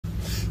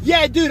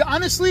Yeah, dude,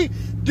 honestly,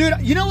 dude,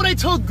 you know what I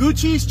told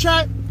Goocheese,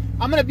 chat?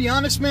 I'm gonna be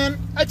honest, man.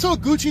 I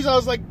told Goocheese, I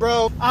was like,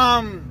 bro,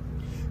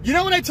 you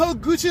know what I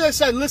told Goocheese? I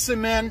said,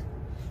 listen, man,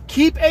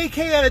 keep AK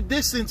at a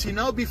distance, you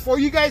know, before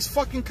you guys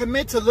fucking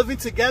commit to living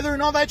together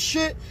and all that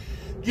shit,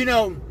 you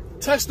know,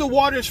 test the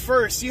waters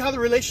first. See how the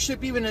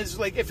relationship even is,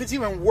 like, if it's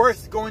even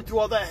worth going through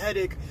all that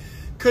headache.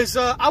 Because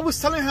I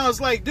was telling her, I was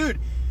like, dude,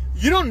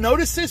 you don't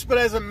notice this, but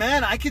as a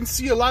man, I can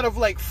see a lot of,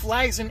 like,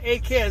 flags in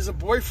AK as a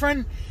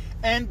boyfriend.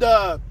 And,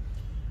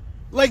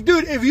 like,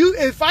 dude,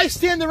 if I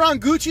stand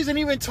around Gucci's and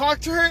even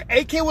talk to her,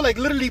 AK will, like,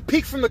 literally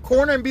peek from the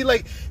corner and be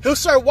like, he'll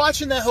start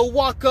watching that, he'll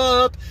walk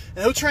up,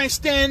 and he'll try and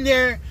stand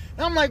there.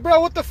 And I'm like,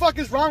 bro, what the fuck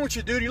is wrong with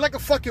you, dude? You're like a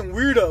fucking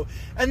weirdo.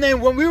 And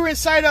then when we were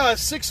inside a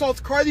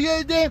 6-Salt car the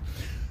other day,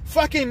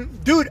 fucking,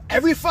 dude,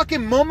 every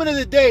fucking moment of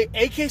the day,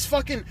 AK's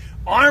fucking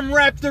arm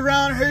wrapped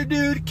around her,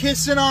 dude,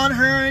 kissing on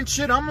her and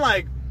shit. I'm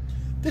like,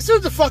 this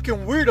dude's a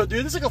fucking weirdo,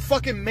 dude. This is like a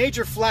fucking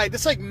major flag.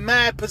 This is like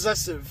mad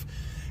possessive.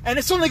 And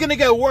it's only going to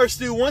get worse,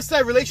 dude, once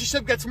that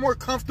relationship gets more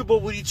comfortable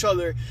with each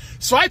other.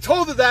 So I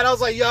told her that. I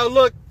was like, yo,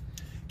 look,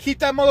 keep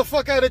that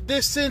motherfucker at a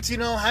distance, you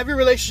know, have your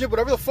relationship,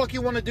 whatever the fuck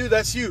you want to do,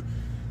 that's you.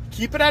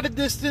 Keep it at a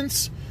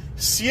distance,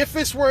 see if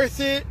it's worth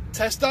it,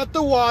 test out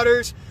the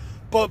waters.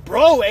 But,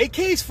 bro,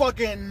 AK's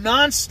fucking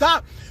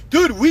non-stop.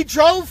 Dude, we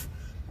drove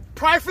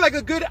probably for like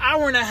a good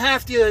hour and a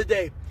half the other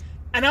day.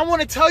 And I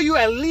want to tell you,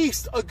 at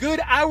least a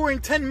good hour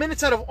and 10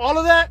 minutes out of all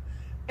of that,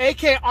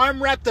 AK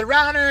arm wrapped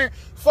around her,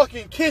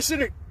 fucking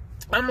kissing her.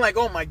 I'm like,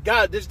 oh my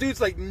God, this dude's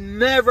like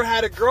never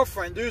had a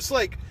girlfriend, dude. It's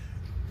like,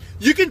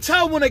 you can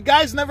tell when a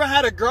guy's never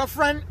had a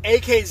girlfriend,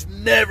 AK's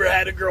never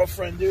had a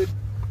girlfriend, dude.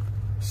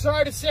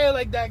 Sorry to say it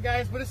like that,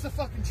 guys, but it's the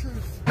fucking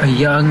truth. A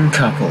young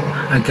couple,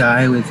 a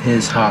guy with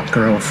his hot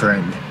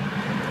girlfriend.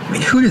 I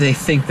mean, who do they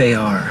think they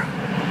are?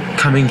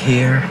 Coming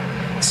here,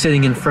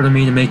 sitting in front of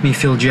me to make me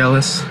feel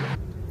jealous?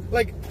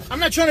 Like, I'm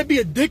not trying to be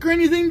a dick or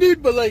anything,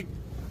 dude, but like,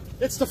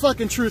 it's the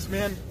fucking truth,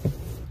 man.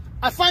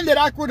 I find it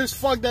awkward as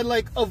fuck that,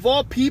 like, of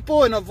all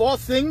people and of all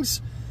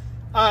things,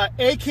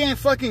 AK and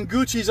fucking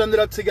Gucci's ended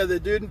up together,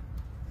 dude.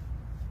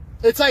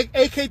 It's like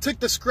AK took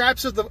the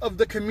scraps of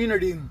the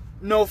community.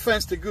 No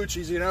offense to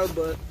Gucci's, you know,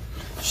 but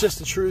it's just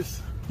the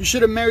truth. You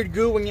should have married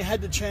Goo when you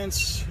had the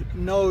chance.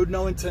 No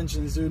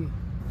intentions, dude.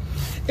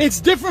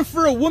 It's different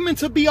for a woman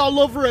to be all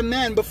over a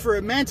man, but for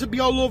a man to be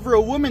all over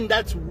a woman,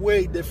 that's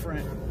way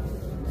different.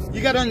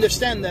 You gotta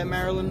understand that,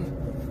 Marilyn.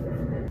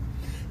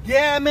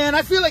 Yeah, man,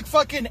 I feel like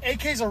fucking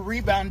AK's a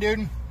rebound,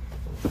 dude.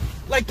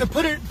 Like, to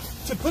put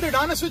it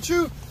honest with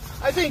you,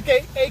 I think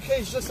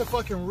AK's just a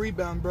fucking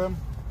rebound, bro.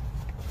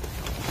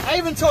 I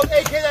even told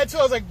AK that too.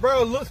 I was like,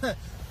 bro, look at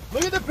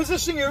the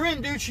position you're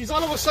in, dude. She's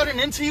all of a sudden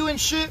into you and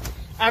shit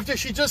after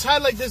she just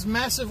had like this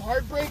massive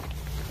heartbreak.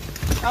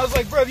 I was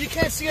like, bro, if you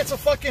can't see it's a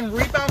fucking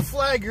rebound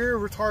flag, you're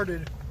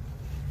retarded.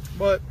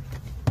 But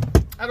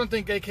I don't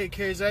think AK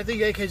cares. I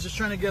think AK's just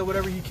trying to get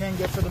whatever he can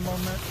get for the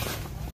moment.